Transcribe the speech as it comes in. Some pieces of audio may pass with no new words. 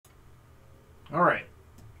All right,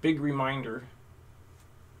 big reminder.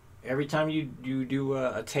 Every time you do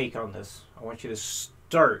a take on this, I want you to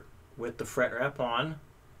start with the fret rep on,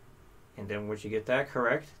 and then once you get that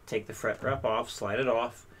correct, take the fret rep off, slide it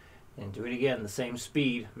off, and do it again the same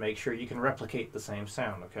speed. Make sure you can replicate the same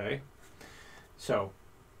sound, okay? So,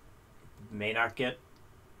 may not get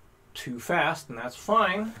too fast, and that's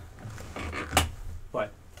fine,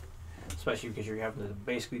 but especially because you're having to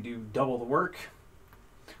basically do double the work,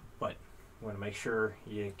 but you want to make sure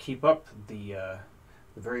you keep up the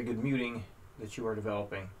very good muting that you are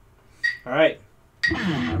developing. All right,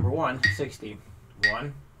 number 1, 60.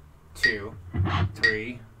 1, 2,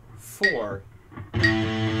 3, 4.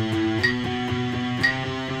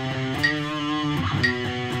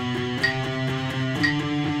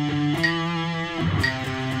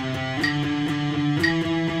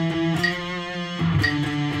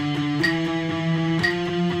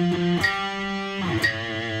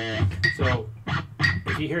 So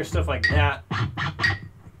if you hear stuff like that,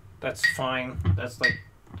 that's fine. That's like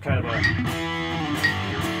kind of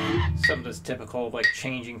something that's typical of like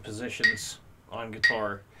changing positions on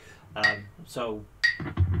guitar. So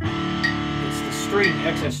it's the string,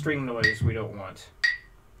 excess string noise we don't want.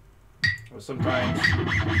 Well, sometimes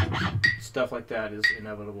stuff like that is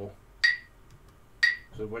inevitable.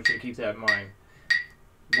 So I want you to keep that in mind.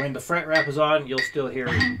 When the fret rep is on, you'll still hear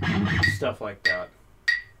stuff like that.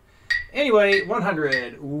 Anyway,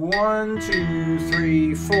 100. 1, 2,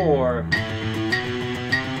 3, 4.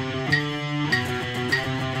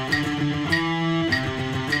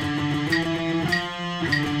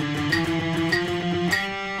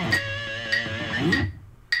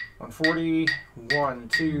 $140. 1,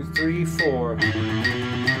 2, 3, 4.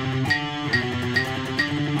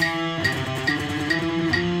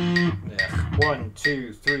 Yeah. 1,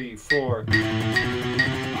 2, 3, 4.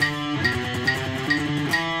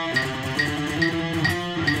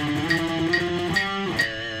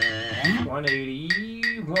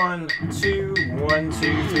 180. 1, 2, 1,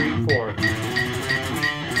 2, 3, 4.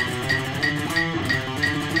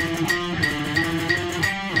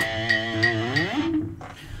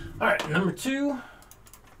 All right, number 2,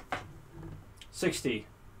 60.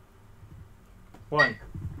 1,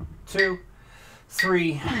 2,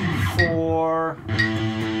 3, 4.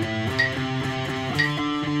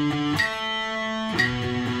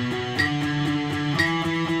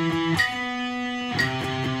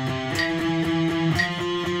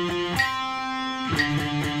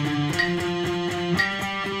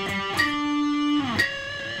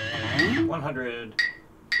 $100.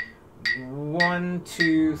 1,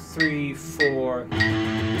 2, 3, 4.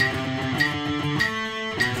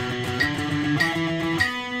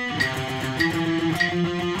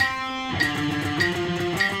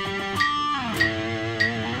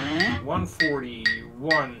 $140.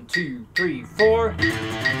 1, 2, 3, 4.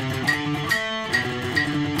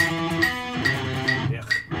 Yeah.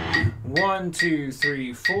 1, 2,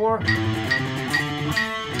 3, 4.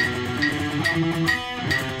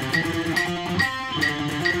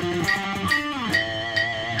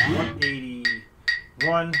 180.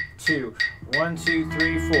 1, 2. 1, 2,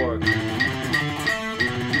 3, 4.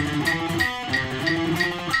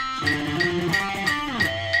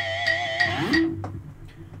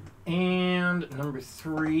 And number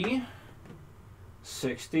 3,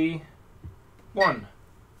 60. 1,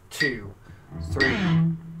 2, 3,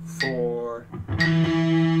 4.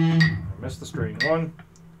 I missed the string. 1,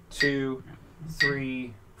 2,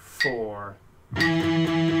 3, 4.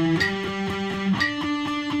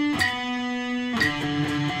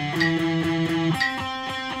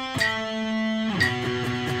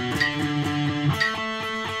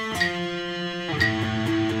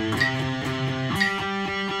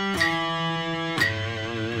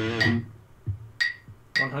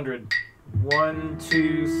 $100. 1,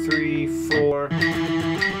 2, 3, 4. Let's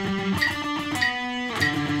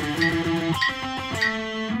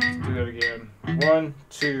do that again. 1,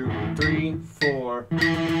 2, 3, 4.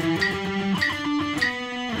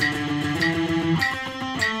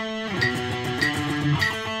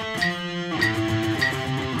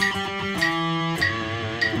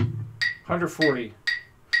 $140.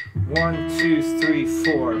 1, 2, 3,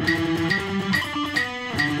 4.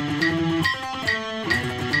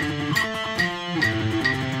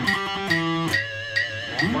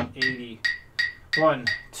 $180. 1,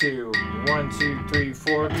 2, 1, 2, 3,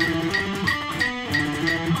 4.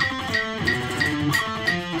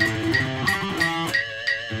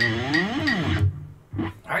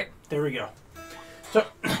 All right, there we go. So,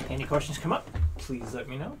 any questions come up, please let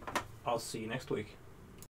me know. I'll see you next week.